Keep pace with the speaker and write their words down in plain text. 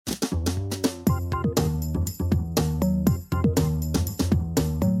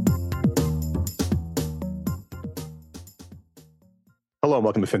Hello and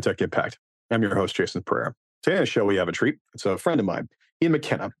welcome to FinTech Impact. I'm your host, Jason Pereira. Today on the show, we have a treat. It's a friend of mine, Ian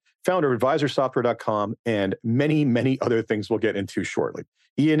McKenna, founder of advisorsoftware.com and many, many other things we'll get into shortly.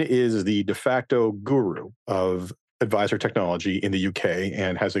 Ian is the de facto guru of advisor technology in the UK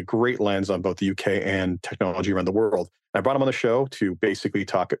and has a great lens on both the UK and technology around the world. I brought him on the show to basically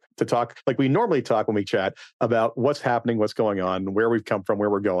talk like we normally talk when we chat about what's happening, what's going on, where we've come from, where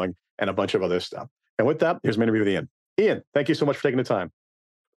we're going, and a bunch of other stuff. And with that, here's my interview with Ian. Ian, thank you so much for taking the time.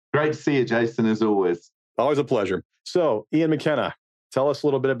 Great to see you, Jason, as always. Always a pleasure. So, Ian McKenna, tell us a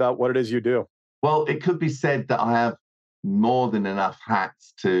little bit about what it is you do. Well, it could be said that I have more than enough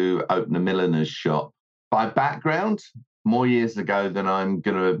hats to open a milliner's shop. By background, more years ago than I'm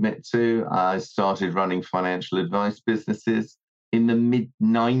going to admit to, I started running financial advice businesses. In the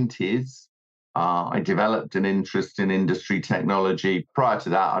mid-90s, I developed an interest in industry technology. Prior to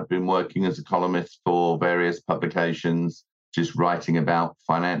that, I'd been working as a columnist for various publications, just writing about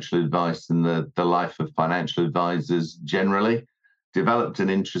financial advice and the life of financial advisors generally. Developed an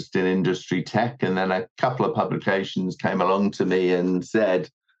interest in industry tech, and then a couple of publications came along to me and said,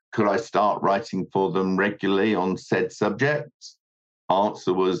 could I start writing for them regularly on said subjects?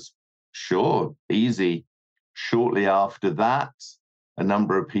 Answer was, sure, easy. Shortly after that, a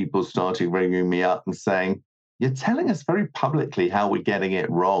number of people started ringing me up and saying, you're telling us very publicly how we're getting it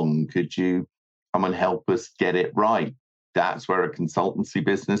wrong. Could you come and help us get it right? That's where a consultancy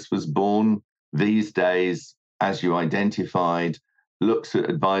business was born. These days, as you identified, looks at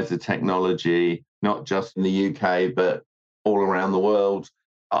advisor technology, not just in the UK, but all around the world.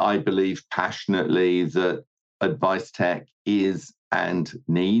 I believe passionately that advice tech is and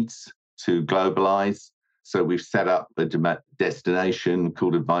needs to globalize. So we've set up a destination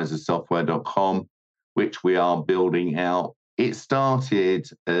called advisorsoftware.com, which we are building out. It started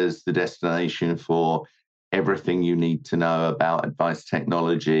as the destination for everything you need to know about advice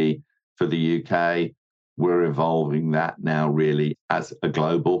technology for the UK. We're evolving that now really as a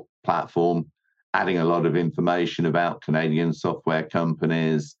global platform, adding a lot of information about Canadian software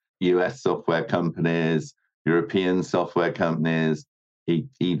companies, US software companies, European software companies,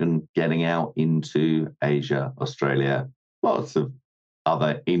 even getting out into Asia, Australia, lots of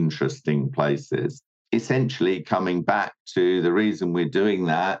other interesting places. Essentially, coming back to the reason we're doing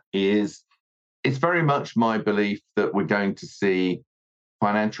that is it's very much my belief that we're going to see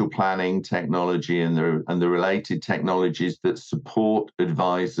financial planning technology and the related technologies that support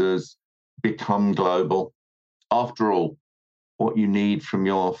advisors become global. After all, what you need from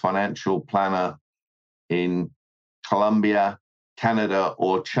your financial planner in Colombia, Canada,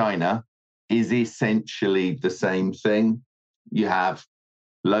 or China is essentially the same thing. You have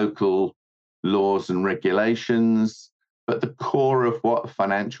local laws and regulations, but the core of what a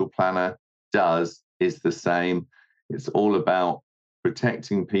financial planner does is the same. It's all about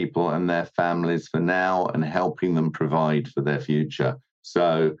protecting people and their families for now and helping them provide for their future.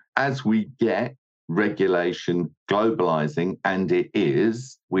 So as we get regulation globalizing, and it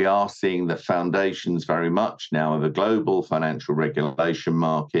is, we are seeing the foundations very much now of a global financial regulation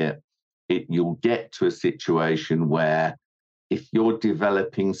market. You'll get to a situation where if you're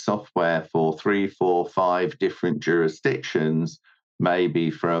developing software for 3, 4, 5 different jurisdictions, maybe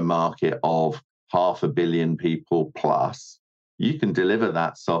for a market of 500 million people plus, you can deliver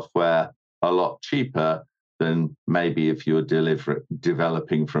that software a lot cheaper than maybe if you're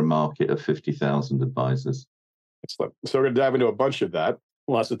developing for a market of 50,000 advisors. Excellent. So we're going to dive into a bunch of that.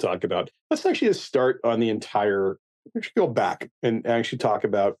 Lots to talk about. Let's actually just start on we should go back and actually talk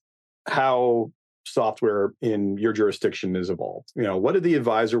about how software in your jurisdiction has evolved. What did the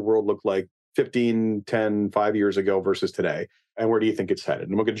advisor world look like 15, 10, 5 years ago versus today? And where do you think it's headed?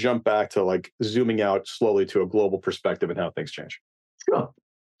 And we're going to jump back to like zooming out slowly to a global perspective and how things change.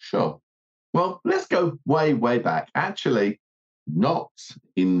 Sure. Well, let's go way, way back. Actually, not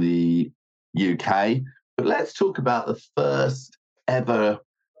in the UK, but let's talk about the first ever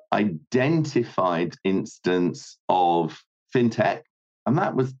identified instance of fintech, and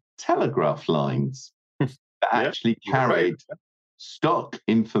that was telegraph lines that actually carried stock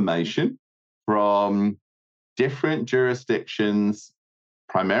information from different jurisdictions,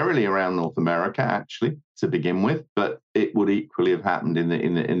 primarily around North America, actually, to begin with, but it would equally have happened in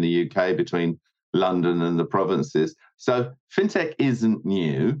the UK between London and the provinces. So fintech isn't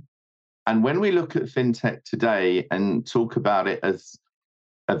new. And when we look at fintech today and talk about it as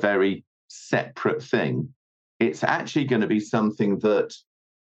a very separate thing, it's actually going to be something that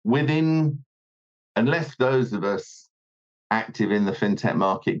unless those of us active in the fintech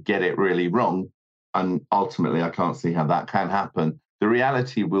market get it really wrong, and ultimately I can't see how that can happen, the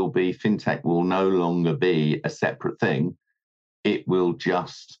reality will be fintech will no longer be a separate thing. it will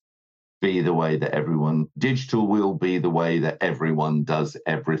just be the way that digital will be the way that everyone does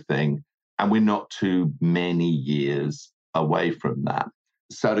everything. And we're not too many years away from that.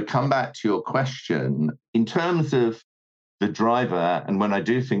 So to come back to your question, in terms of the driver, and when I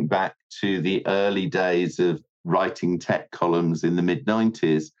do think back to the early days of writing tech columns in the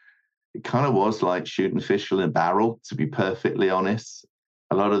mid-90s, it kind of was like shooting fish in a barrel, to be perfectly honest.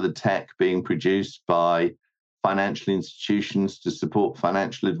 A lot of the tech being produced by financial institutions to support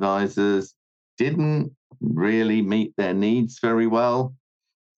financial advisors didn't really meet their needs very well.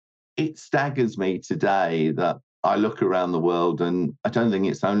 It staggers me today that I look around the world, and I don't think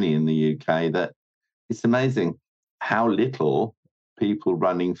it's only in the UK, that it's amazing how little people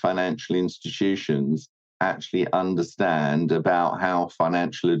running financial institutions actually understand about how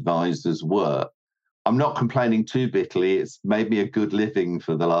financial advisors work. I'm not complaining too bitterly. It's made me a good living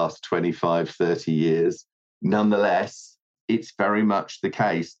for the last 25, 30 years. Nonetheless, it's very much the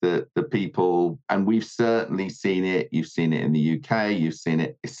case that the people, and we've certainly seen it, you've seen it in the UK, you've seen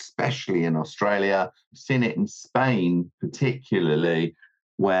it especially in Australia, you've seen it in Spain particularly,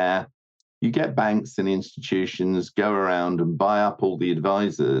 where you get banks and institutions go around and buy up all the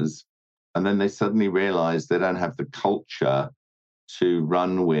advisors, and then they suddenly realize they don't have the culture to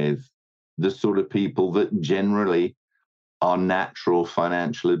run with the sort of people that generally are natural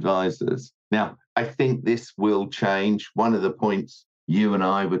financial advisors. Now, I think this will change. One of the points you and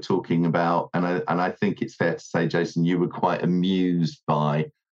I were talking about, and I think it's fair to say, Jason, you were quite amused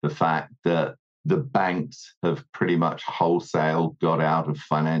by the fact that the banks have pretty much wholesale got out of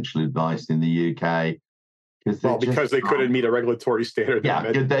financial advice in the UK. Because they couldn't meet a regulatory standard.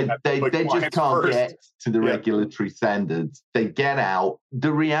 Yeah, they just can't get to the regulatory standards. They get out.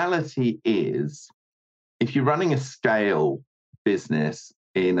 The reality is, if you're running a scale business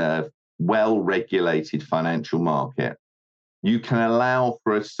in a well-regulated financial market, you can allow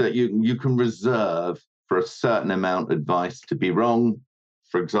for you can reserve for a certain amount of advice to be wrong.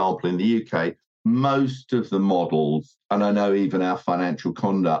 For example, in the UK, most of the models, and I know even our Financial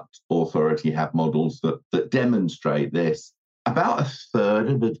Conduct Authority have models that demonstrate this, about a third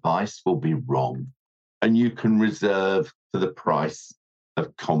of advice will be wrong, and you can reserve for the price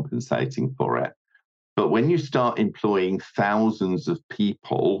of compensating for it. But when you start employing thousands of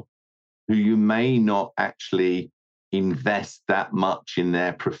people who you may not actually invest that much in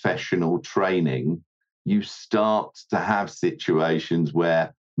their professional training, you start to have situations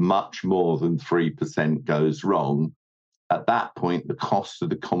where much more than 3% goes wrong. At that point, the cost of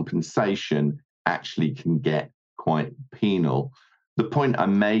the compensation actually can get quite penal. The point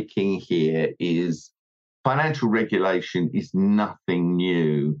I'm making here is financial regulation is nothing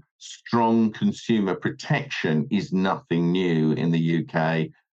new. Strong consumer protection is nothing new in the UK.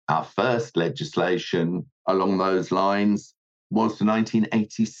 Our first legislation along those lines was the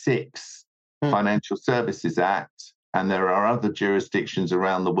 1986 Financial Services Act, and there are other jurisdictions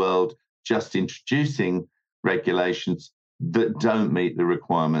around the world just introducing regulations that don't meet the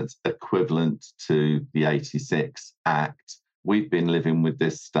requirements equivalent to the 86 Act. We've been living with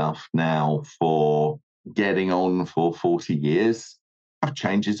this stuff now for getting on for 40 years.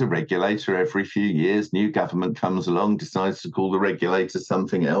 Changes a regulator every few years. New government comes along, decides to call the regulator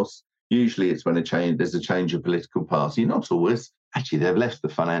something else. Usually it's when there's a change of political party. Not always. Actually, they've left the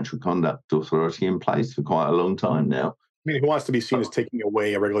Financial Conduct Authority in place for quite a long time now. I mean, who wants to be seen as taking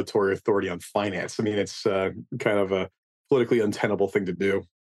away a regulatory authority on finance? I mean, it's kind of a politically untenable thing to do.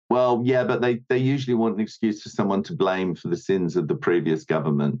 Well, yeah, but they usually want an excuse for someone to blame for the sins of the previous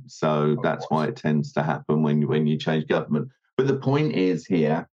government. So that's why it tends to happen when you change government. But the point is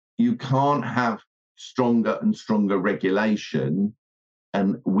here, you can't have stronger and stronger regulation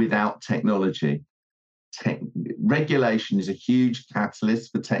and without technology. Regulation is a huge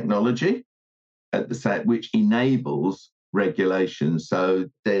catalyst for technology at the same, which enables regulation. So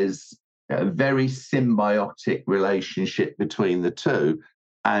there's a very symbiotic relationship between the two.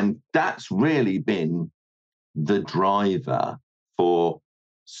 And that's really been the driver for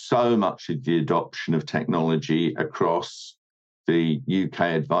so much of the adoption of technology across the UK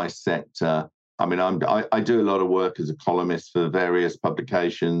advice sector. I mean, I do a lot of work as a columnist for various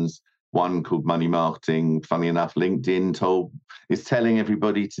publications, one called Money Marketing. Funny enough, LinkedIn is telling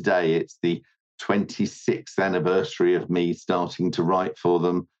everybody today it's the 26th anniversary of me starting to write for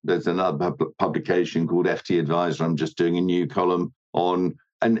them. There's another publication called FT Advisor I'm just doing a new column on.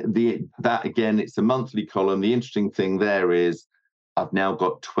 And that again, it's a monthly column. The interesting thing there is I've now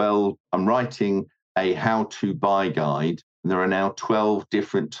got 12, I'm writing a how-to buy guide. And there are now 12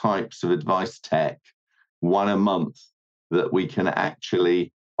 different types of advice tech, one a month, that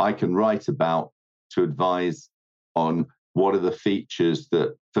I can write about to advise on what are the features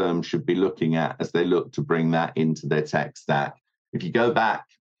that firms should be looking at as they look to bring that into their tech stack. If you go back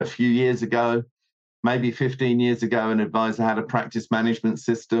a few years ago, maybe 15 years ago, an advisor had a practice management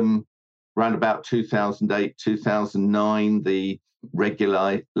system. Around about 2008, 2009, the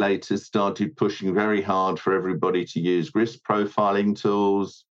regulators started pushing very hard for everybody to use risk profiling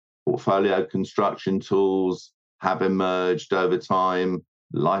tools, portfolio construction tools have emerged over time,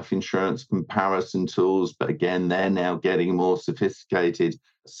 life insurance comparison tools, but again, they're now getting more sophisticated.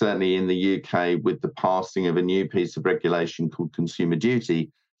 Certainly in the UK, with the passing of a new piece of regulation called Consumer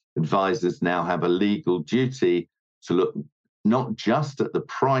Duty, advisors now have a legal duty to look not just at the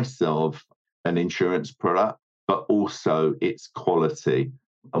price of an insurance product, but also its quality.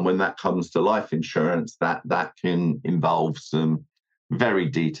 And when that comes to life insurance, that can involve some very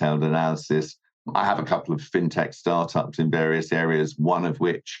detailed analysis. I have a couple of fintech startups in various areas, one of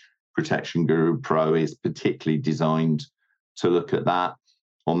which, Protection Guru Pro, is particularly designed to look at that.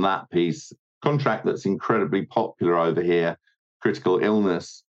 On that piece, contract that's incredibly popular over here, critical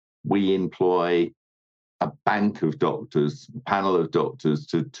illness, we employ a bank of doctors, a panel of doctors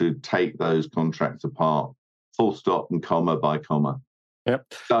to take those contracts apart, full stop and comma by comma. Yep.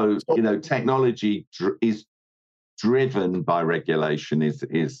 So, technology is driven by regulation is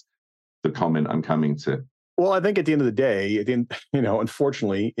the comment I'm coming to. Well, I think at the end of the day,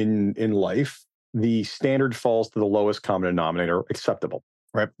 unfortunately, in life, the standard falls to the lowest common denominator, acceptable,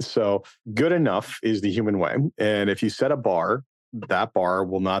 right? So good enough is the human way. And if you set a bar, that bar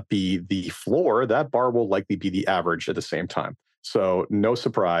will not be the floor. That bar will likely be the average at the same time. So no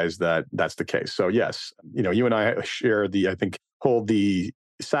surprise that that's the case. So yes, you and I share hold the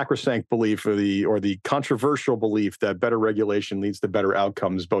sacrosanct belief or the controversial belief that better regulation leads to better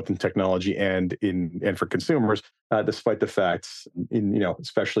outcomes, both in technology and for consumers, despite the facts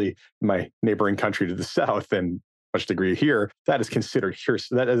especially my neighboring country to the south and much degree here, that is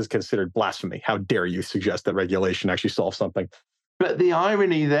considered blasphemy. How dare you suggest that regulation actually solves something? But the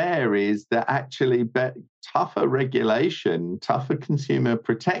irony there is that actually tougher regulation, tougher consumer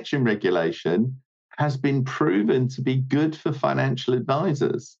protection regulation has been proven to be good for financial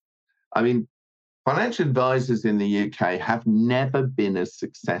advisors. I mean, financial advisors in the UK have never been as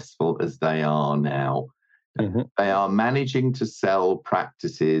successful as they are now. Mm-hmm. They are managing to sell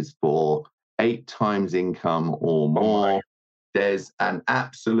practices for 8 times income or more. There's an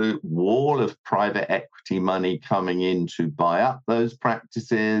absolute wall of private equity money coming in to buy up those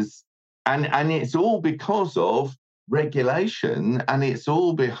practices. And it's all because of regulation, and it's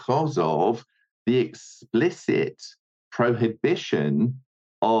all because of the explicit prohibition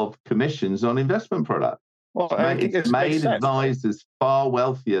of commissions on investment products. Well, it's made advisors far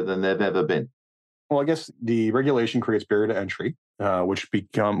wealthier than they've ever been. Well, I guess the regulation creates barrier to entry, which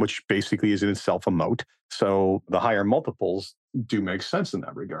basically is in itself a moat. So the higher multiples do make sense in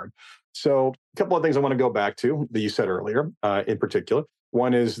that regard. So a couple of things I want to go back to that you said earlier, in particular.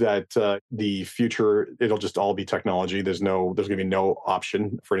 One is that the future, it'll just all be technology. There's going to be no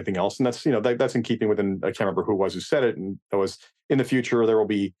option for anything else, and that's that's in keeping with. I can't remember who said it, and that was in the future there will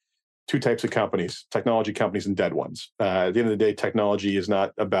be 2 types of companies: technology companies and dead ones. At the end of the day, technology is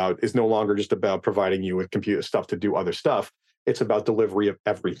no longer just about providing you with computer stuff to do other stuff. It's about delivery of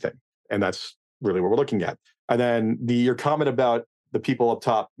everything, and that's really what we're looking at. And then your comment about the people up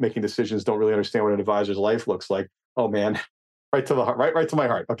top making decisions don't really understand what an advisor's life looks like. Oh man. Right to the heart, right to my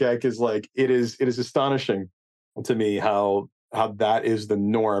heart. Okay, because it is astonishing to me how that is the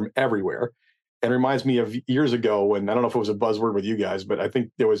norm everywhere. And it reminds me of years ago when, I don't know if it was a buzzword with you guys, but I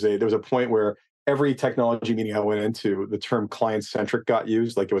think there was a point where every technology meeting I went into, the term client-centric got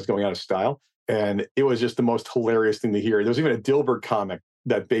used, like it was going out of style. And it was just the most hilarious thing to hear. There was even a Dilbert comic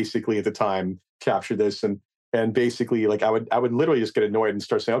that basically at the time captured this. And basically, I would literally just get annoyed and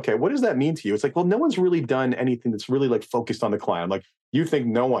start saying, okay, what does that mean to you? It's like, well, no one's really done anything that's really focused on the client. I'm like, you think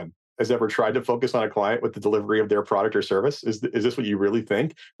no one has ever tried to focus on a client with the delivery of their product or service? Is this what you really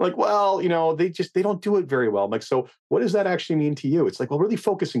think? I'm like, well, they don't do it very well. I'm like, so what does that actually mean to you? It's like, well, really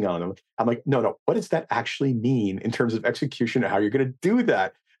focusing on them. I'm like, no, what does that actually mean in terms of execution and how you're going to do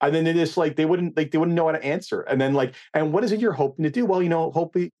that? And then they just they wouldn't know how to answer. And then and what is it you're hoping to do? Well,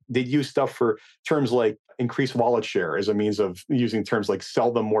 hopefully they use stuff for terms like increase wallet share as a means of using terms like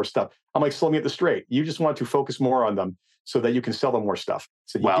sell them more stuff. I'm like, slow me at the straight. You just want to focus more on them so that you can sell them more stuff.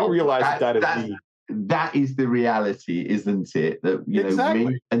 So you do realize that is the reality, isn't it? That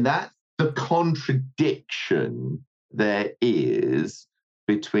exactly. And that's the contradiction there is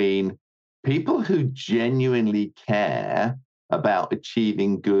between people who genuinely care about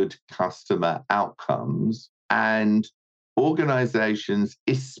achieving good customer outcomes and organizations,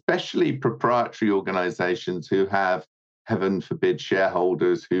 especially proprietary organizations who have heaven forbid,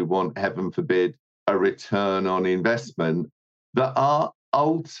 shareholders who want, heaven forbid, a return on investment that are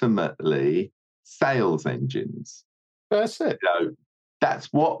ultimately sales engines. That's it. That's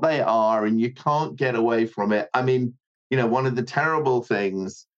what they are, and you can't get away from it. I mean, one of the terrible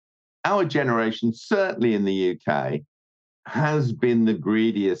things, our generation, certainly in the UK, has been the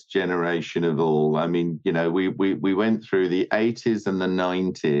greediest generation of all. I mean, we went through the 80s and the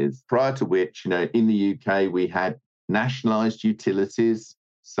 90s, prior to which, in the UK, we had nationalized utilities.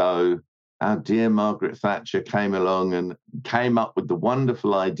 So our dear Margaret Thatcher came along and came up with the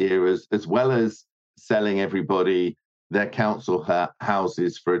wonderful idea, as well as selling everybody their council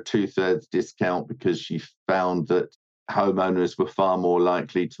houses for a 2/3 discount, because she found that homeowners were far more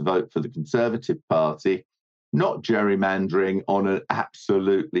likely to vote for the Conservative Party. Not gerrymandering on an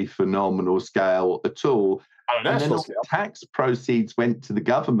absolutely phenomenal scale at all. And then all tax proceeds went to the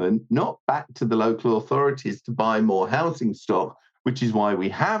government, not back to the local authorities to buy more housing stock, which is why we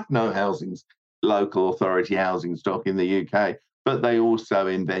have no local authority housing stock in the UK. But they also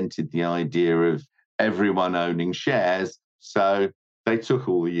invented the idea of everyone owning shares. So they took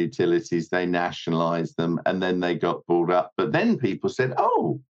all the utilities, they nationalized them, and then they got bought up. But then people said,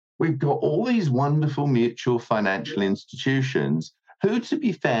 oh, we've got all these wonderful mutual financial institutions who, to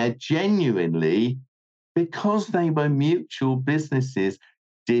be fair, genuinely, because they were mutual businesses,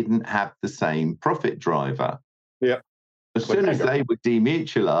 didn't have the same profit driver. Yeah. As soon as they were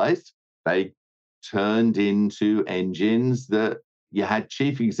demutualized, they turned into engines that you had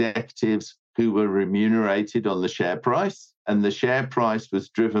chief executives who were remunerated on the share price, and the share price was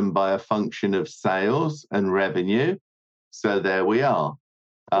driven by a function of sales and revenue. So there we are.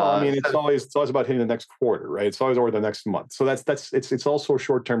 Well, I mean, it's always about hitting the next quarter, right? It's always over the next month. So it's also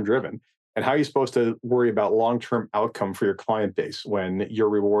short-term driven. And how are you supposed to worry about long-term outcome for your client base when you're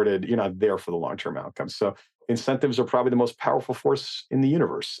rewarded? You're not there for the long-term outcome. So incentives are probably the most powerful force in the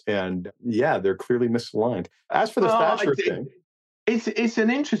universe. And yeah, they're clearly misaligned. As for the Thatcher thing, it's an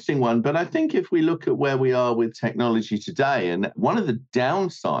interesting one, but I think if we look at where we are with technology today, and one of the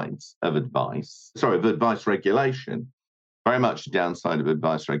downsides of advice regulation, very much the downside of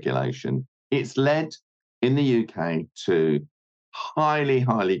advice regulation, it's led in the UK to highly,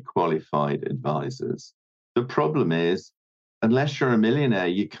 highly qualified advisors. The problem is, unless you're a millionaire,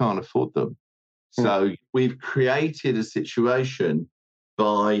 you can't afford them. So we've created a situation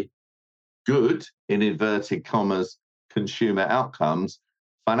by good, in inverted commas, consumer outcomes,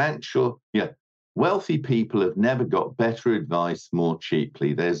 wealthy people have never got better advice more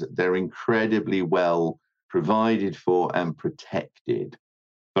cheaply. They're incredibly well provided for and protected.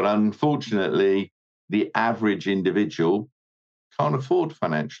 But unfortunately, the average individual can't afford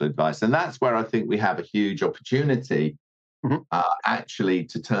financial advice. And that's where I think we have a huge opportunity actually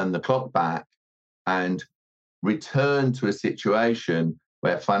to turn the clock back and return to a situation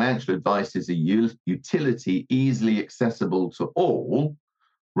where financial advice is a utility easily accessible to all,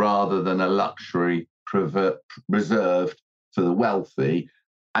 rather than a luxury reserved for the wealthy.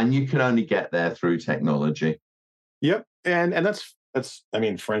 And you can only get there through technology. Yep. And that's I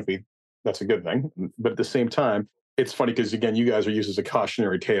mean, frankly, that's a good thing. But at the same time, it's funny because, again, you guys are used as a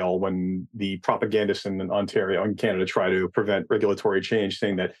cautionary tale when the propagandists in Ontario and Canada try to prevent regulatory change,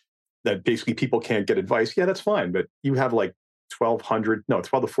 saying that basically people can't get advice. Yeah, that's fine. But you have like 12 to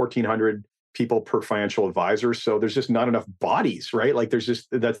 1,400 people per financial advisor. So there's just not enough bodies, right? Like that's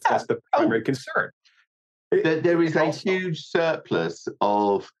the primary concern. There is a huge surplus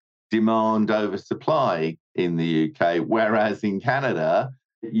of demand over supply in the UK, whereas in Canada,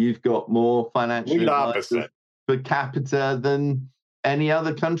 you've got more financial advisors per capita than any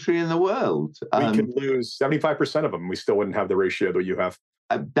other country in the world. We could lose 75% of them. We still wouldn't have the ratio that you have.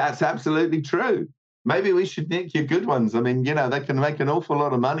 That's absolutely true. Maybe we should nick your good ones. I mean, they can make an awful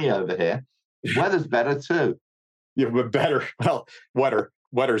lot of money over here. Weather's better too. Yeah, but better. Well,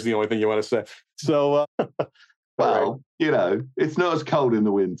 Wetter's the only thing you want to say. So, well, it's not as cold in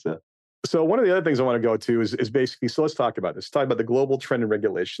the winter. So one of the other things I want to go to is basically, so let's talk about this. Talk about the global trend in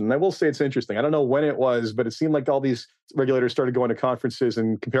regulation. And I will say it's interesting. I don't know when it was, but it seemed like all these regulators started going to conferences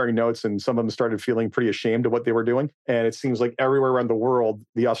and comparing notes, and some of them started feeling pretty ashamed of what they were doing. And it seems like everywhere around the world,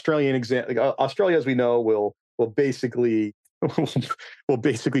 the Australian Australia, as we know, will basically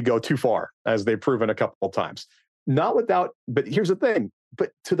go too far, as they've proven a couple of times. But here's the thing.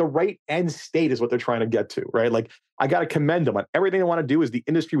 But to the right end state is what they're trying to get to, right? Like, I got to commend them on everything they want to do. Is the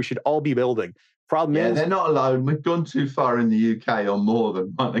industry we should all be building. Problem is, they're not alone. We've gone too far in the UK on more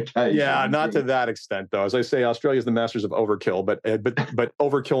than one occasion. Yeah, not to that extent, though. As I say, Australia's the masters of overkill, but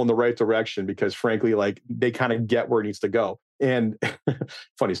overkill in the right direction, because frankly, like, they kind of get where it needs to go. And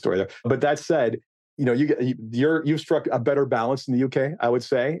funny story there. But that said, you've struck a better balance in the UK, I would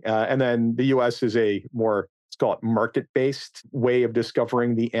say, and then the US is a more, let's call it, market-based way of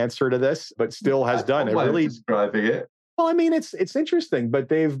discovering the answer to this, but still has done a really describing it. Well, I mean, it's interesting, but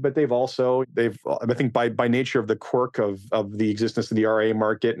they've also I think by nature of the quirk of the existence of the RA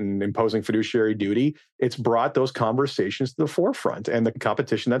market and imposing fiduciary duty, it's brought those conversations to the forefront, and the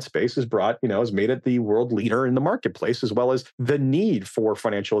competition in that space has made it the world leader in the marketplace, as well as the need for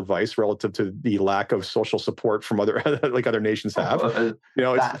financial advice relative to the lack of social support from other like other nations have.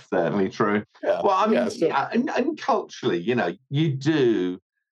 That's certainly true. Yeah, well, I mean, and culturally,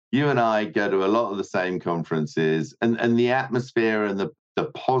 you and I go to a lot of the same conferences, and the atmosphere and the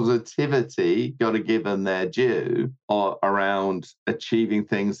positivity, got to give them their due, around achieving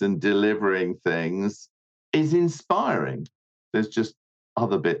things and delivering things is inspiring. There's just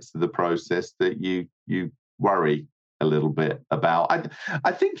other bits of the process that you worry a little bit about.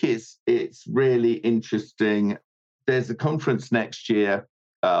 I think it's really interesting. There's a conference next year.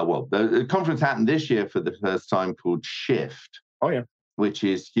 The conference happened this year for the first time, called Shift. Oh, yeah. Which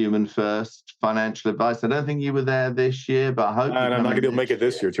is Human First Financial Advice. I don't think you were there this year, but I hope. And I'm not going to be able to make it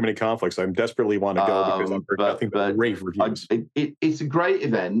this year. Too many conflicts. I desperately want to go because I've heard nothing but rave reviews. It's a great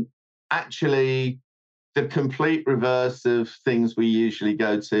event. Actually, the complete reverse of things we usually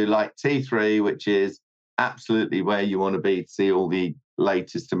go to, like T3, which is absolutely where you want to be to see all the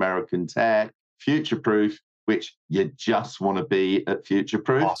latest American tech. Future Proof, which you just want to be at Future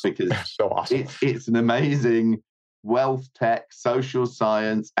Proof, because so awesome. It's an amazing wealth tech, social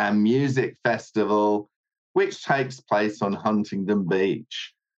science, and music festival, which takes place on Huntington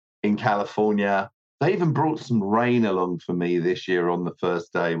Beach in California. They even brought some rain along for me this year on the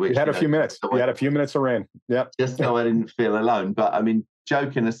first day. Which you had a few minutes. You had a few minutes of rain. Yeah. Just so I didn't feel alone. But I mean,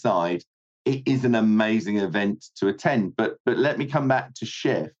 joking aside, it is an amazing event to attend. But let me come back to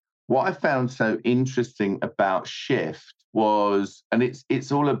Shift. What I found so interesting about Shift was, and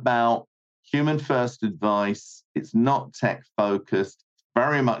it's all about human first advice. It's not tech focused,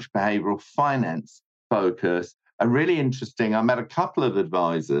 very much behavioral finance focused. And really interesting, I met a couple of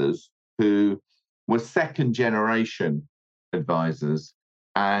advisors who were second generation advisors.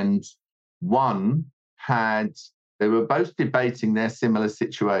 And one they were both debating their similar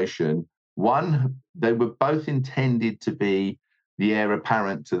situation. One, they were both intended to be the heir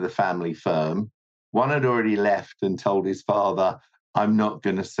apparent to the family firm. One had already left and told his father, I'm not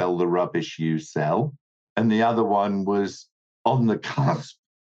going to sell the rubbish you sell. And the other one was on the cusp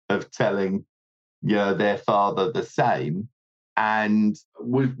of telling their father the same, and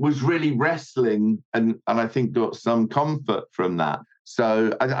was really wrestling, and I think got some comfort from that.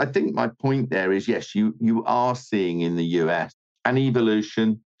 So I think my point there is, yes, you are seeing in the US an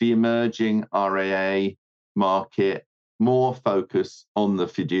evolution, the emerging RAA market, more focus on the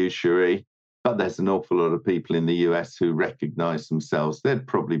fiduciary. But there's an awful lot of people in the US who recognize themselves. They'd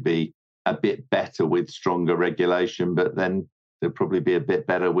probably be a bit better with stronger regulation, but then they'd probably be a bit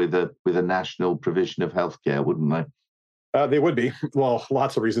better with a national provision of healthcare, wouldn't they? They would be. Well,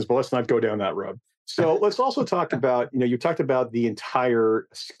 lots of reasons, but let's not go down that road. So let's also talk about, you talked about the entire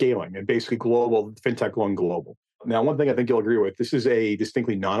scaling and basically global, fintech going global. Now, one thing I think you'll agree with, this is a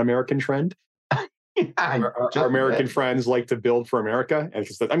distinctly non-American trend. Our American friends like to build for America. And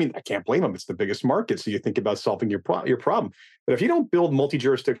I can't blame them. It's the biggest market. So you think about solving your problem. But if you don't build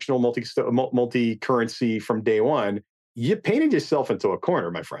multi-jurisdictional, multi-currency from day one, you painted yourself into a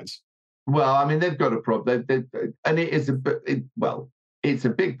corner, my friends. Well, I mean, they've got a problem. And it is it's a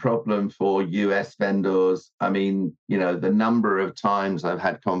big problem for US vendors. I mean, the number of times I've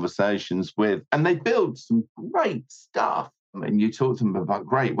had conversations with, and they build some great stuff. And you talk to them about,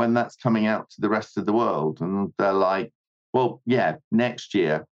 great, when that's coming out to the rest of the world. And they're like, well, yeah, next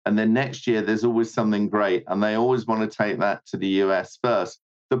year. And then next year, there's always something great. And they always want to take that to the US first.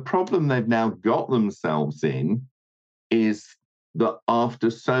 The problem they've now got themselves in is that after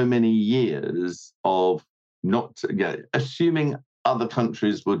so many years of assuming other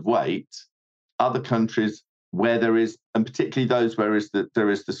countries would wait, other countries where there is, and particularly those where there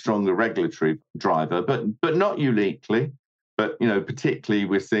is the stronger regulatory driver, but not uniquely. But, particularly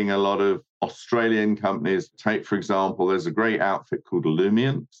we're seeing a lot of Australian companies. Take, for example, there's a great outfit called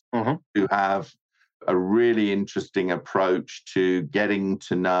Illumient, who have a really interesting approach to getting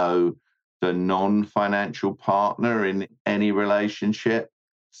to know the non-financial partner in any relationship.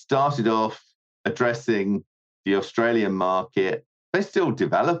 Started off addressing the Australian market. They still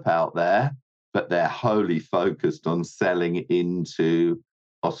develop out there, but they're wholly focused on selling into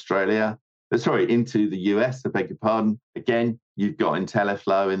into the US, I beg your pardon. Again, you've got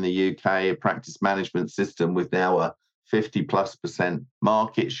IntelliFlow in the UK, a practice management system with now a 50+%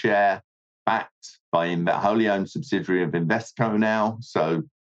 market share, backed by a wholly owned subsidiary of Invesco now. So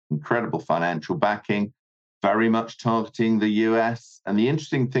incredible financial backing, very much targeting the US. And the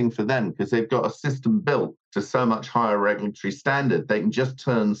interesting thing for them, because they've got a system built to so much higher regulatory standard, they can just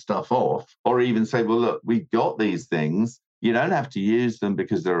turn stuff off or even say, well, look, we've got these things. You don't have to use them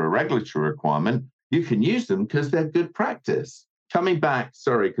because they're a regulatory requirement. You can use them because they're good practice. Coming back,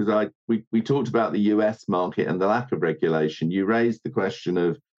 sorry, because we talked about the US market and the lack of regulation. You raised the question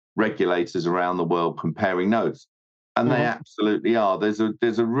of regulators around the world comparing notes. And they absolutely are. There's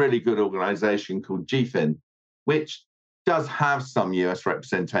a really good organization called GFIN, which does have some US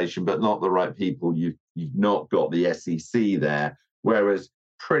representation, but not the right people. You've not got the SEC there, whereas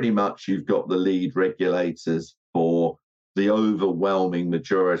pretty much you've got the lead regulators for the overwhelming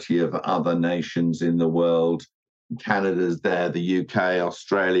majority of other nations in the world. Canada's there, the UK,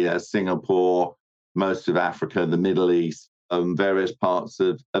 Australia, Singapore, most of Africa, the Middle East, various parts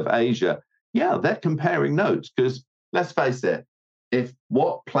of Asia. Yeah, they're comparing notes because let's face it, if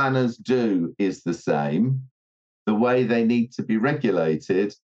what planners do is the same, the way they need to be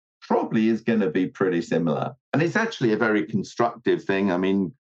regulated probably is going to be pretty similar. And it's actually a very constructive thing. I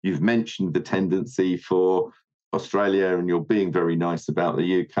mean, you've mentioned the tendency for Australia, and you're being very nice about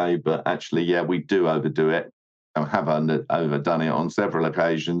the UK, but actually, yeah, we do overdo it. I have overdone it on several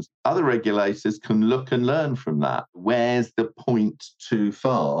occasions. Other regulators can look and learn from that. Where's the point too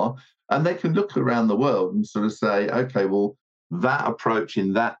far? And they can look around the world and sort of say, okay, well, that approach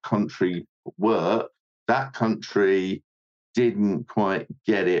in that country worked. That country didn't quite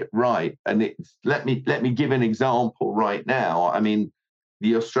get it right. And let me give an example right now. I mean,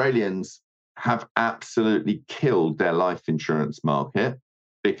 the Australians have absolutely killed their life insurance market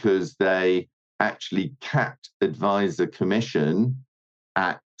because they actually capped advisor commission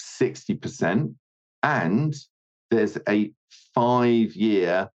at 60%. And there's a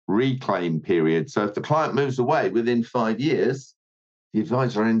 5-year reclaim period. So if the client moves away within 5 years, the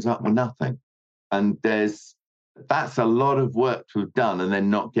advisor ends up with nothing. And that's a lot of work to have done and then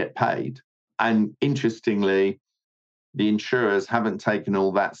not get paid. And interestingly, the insurers haven't taken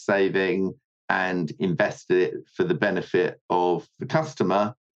all that saving and invested it for the benefit of the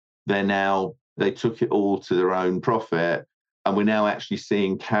customer. They took it all to their own profit. And we're now actually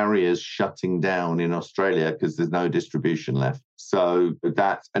seeing carriers shutting down in Australia because there's no distribution left. So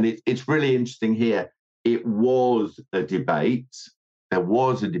it's really interesting here. It was a debate. There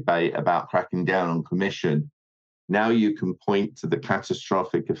was a debate about cracking down on commission. Now you can point to the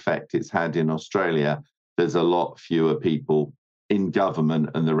catastrophic effect it's had in Australia. There's a lot fewer people in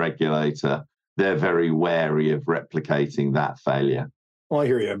government and the regulator. They're very wary of replicating that failure. Well, I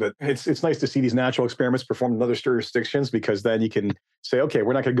hear you, but it's nice to see these natural experiments performed in other jurisdictions because then you can say, okay,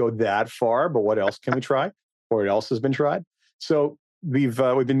 we're not going to go that far, but what else can we try? What else has been tried? So we've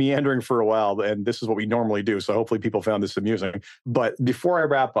been meandering for a while, and this is what we normally do. So hopefully people found this amusing. But before I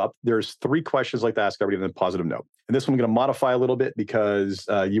wrap up, there's 3 questions I'd like to ask everybody on a positive note. And this one I'm going to modify a little bit because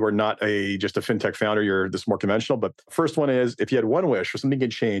you are not just a fintech founder. You're this more conventional. But the first one is, if you had one wish for something to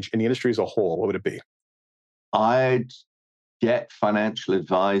change in the industry as a whole, what would it be? I'd get financial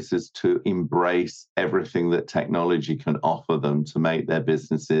advisors to embrace everything that technology can offer them to make their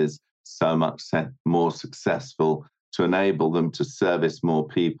businesses so much more successful, to enable them to service more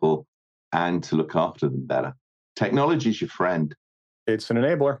people and to look after them better. Technology is your friend. It's an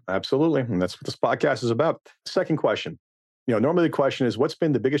enabler. Absolutely. And that's what this podcast is about. Second question. Normally the question is, what's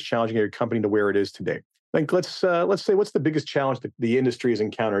been the biggest challenge in your company to where it is today? Like, let's say, what's the biggest challenge that the industry has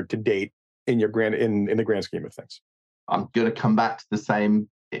encountered to date in the grand scheme of things? I'm going to come back to the same.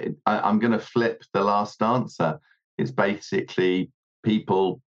 I'm going to flip the last answer. It's basically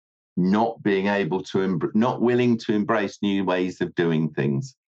people not being able to, not willing to embrace new ways of doing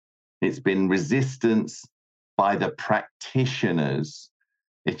things. It's been resistance by the practitioners.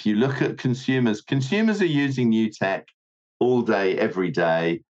 If you look at consumers are using new tech all day, every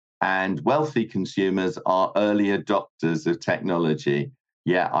day, and wealthy consumers are early adopters of technology.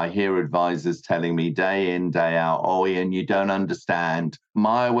 Yeah, I hear advisors telling me day in, day out, oh, Ian, you don't understand.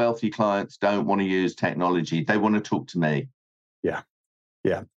 My wealthy clients don't want to use technology. They want to talk to me. Yeah.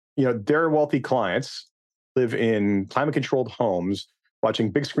 Their wealthy clients live in climate-controlled homes,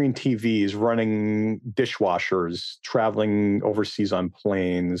 watching big screen TVs, running dishwashers, traveling overseas on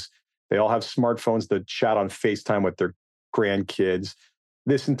planes. They all have smartphones that chat on FaceTime with their grandkids.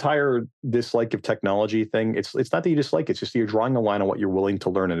 This entire dislike of technology thing, it's not that you dislike it, it's just that you're drawing a line on what you're willing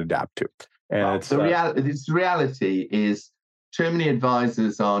to learn and adapt to. And the reality is too many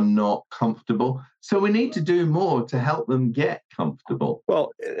advisors are not comfortable. So we need to do more to help them get comfortable.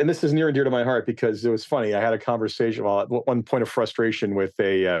 Well, and this is near and dear to my heart because it was funny. I had a conversation, at one point of frustration with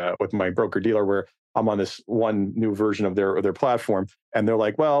with my broker dealer where I'm on this one new version of their platform, and they're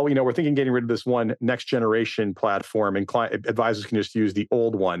like, "Well, we're thinking getting rid of this one next generation platform, and advisors can just use the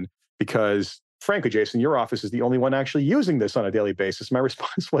old one because, frankly, Jason, your office is the only one actually using this on a daily basis." My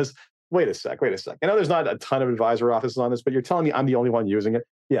response was, wait a sec. I know there's not a ton of advisor offices on this, but you're telling me I'm the only one using it?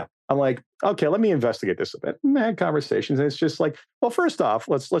 Yeah. I'm like, okay, let me investigate this a bit. Mad conversations. And it's just like, well, first off,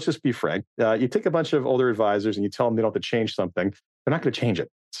 let's just be frank. You take a bunch of older advisors and you tell them they don't have to change something, they're not going to change it.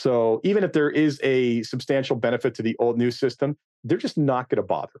 So even if there is a substantial benefit to the old new system, they're just not going to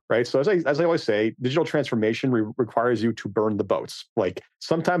bother, right? So as I always say, digital transformation requires you to burn the boats. Like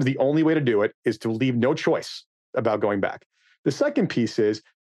sometimes the only way to do it is to leave no choice about going back. The second piece is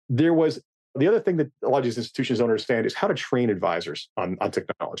the other thing that a lot of these institutions don't understand is how to train advisors on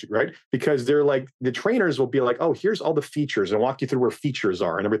technology, right? Because they're like, the trainers will be like, oh, here's all the features and walk you through where features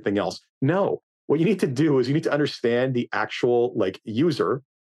are and everything else. No, what you need to do is you need to understand the actual user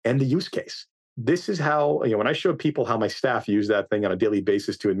and the use case. This is how, when I showed people how my staff use that thing on a daily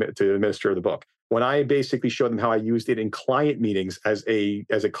basis to administer the book, when I basically showed them how I used it in client meetings as a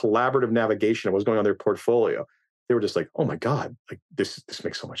collaborative navigation of what's going on in their portfolio, they were just like, oh my God, like this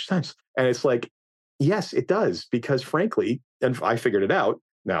makes so much sense. And it's like, yes, it does. Because frankly, and I figured it out.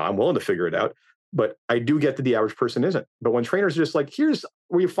 Now I'm willing to figure it out, but I do get that the average person isn't. But when trainers are just like, here's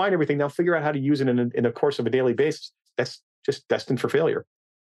where you find everything, now figure out how to use it in a course of a daily basis, that's just destined for failure.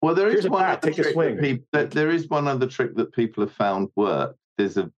 Well, there is one other trick that people have found work.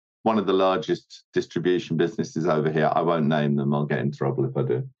 There's one of the largest distribution businesses over here. I won't name them. I'll get in trouble if I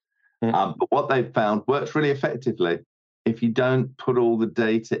do. But what they've found works really effectively. If you don't put all the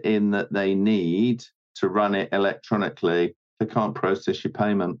data in that they need to run it electronically, they can't process your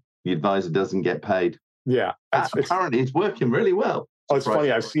payment. The advisor doesn't get paid. Yeah, apparently it's working really well. Oh, it's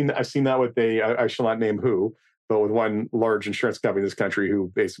funny. I've seen that with I shall not name who, but with one large insurance company in this country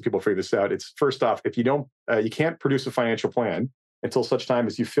who basically people figure this out. It's first off, if you don't, you can't produce a financial plan until such time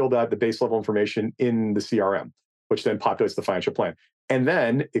as you filled out the base level information in the CRM, which then populates the financial plan. And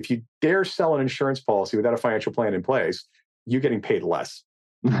then if you dare sell an insurance policy without a financial plan in place, you're getting paid less.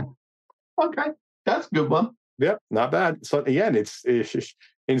 Okay, that's a good one. Yep, not bad. So again, it's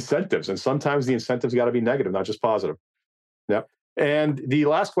incentives. And sometimes the incentives got to be negative, not just positive. Yep. And the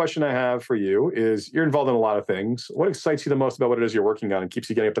last question I have for you is, you're involved in a lot of things. What excites you the most about what it is you're working on and keeps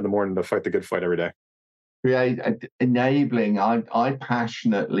you getting up in the morning to fight the good fight every day? Enabling. I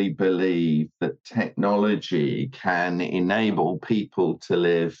passionately believe that technology can enable people to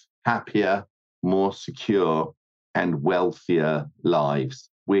live happier, more secure, and wealthier lives.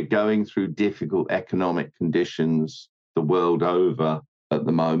 We're going through difficult economic conditions the world over at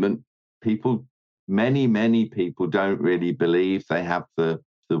the moment. Many people don't really believe they have the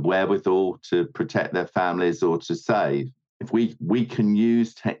wherewithal to protect their families or to save. If we can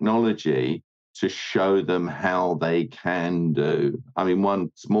use technology to show them how they can do. I mean,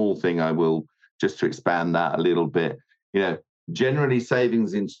 one small thing I will, just to expand that a little bit, generally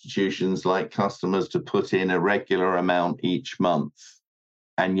savings institutions like customers to put in a regular amount each month.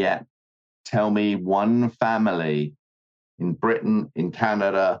 And yet, tell me one family in Britain, in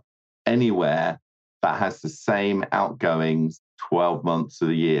Canada, anywhere that has the same outgoings 12 months of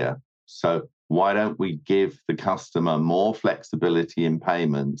the year. So why don't we give the customer more flexibility in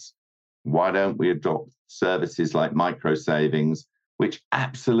payments? Why don't we adopt services like micro savings, which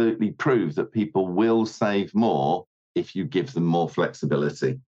absolutely prove that people will save more if you give them more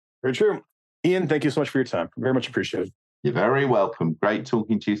flexibility? Very true. Ian, thank you so much for your time. Very much appreciated. You're very welcome. Great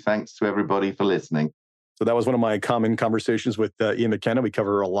talking to you. Thanks to everybody for listening. So that was one of my common conversations with Ian McKenna. We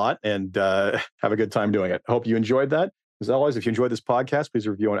cover a lot and have a good time doing it. I hope you enjoyed that. As always, if you enjoyed this podcast, please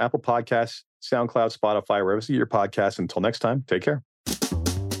review on Apple Podcasts, SoundCloud, Spotify, wherever you get your podcasts. Until next time, take care.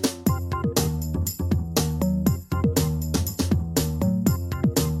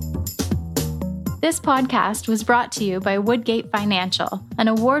 This podcast was brought to you by Woodgate Financial, an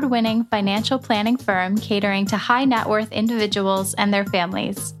award-winning financial planning firm catering to high net worth individuals and their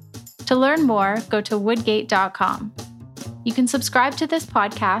families. To learn more, go to woodgate.com. You can subscribe to this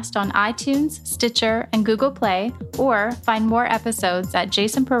podcast on iTunes, Stitcher, and Google Play, or find more episodes at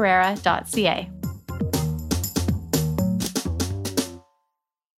jasonpereira.ca.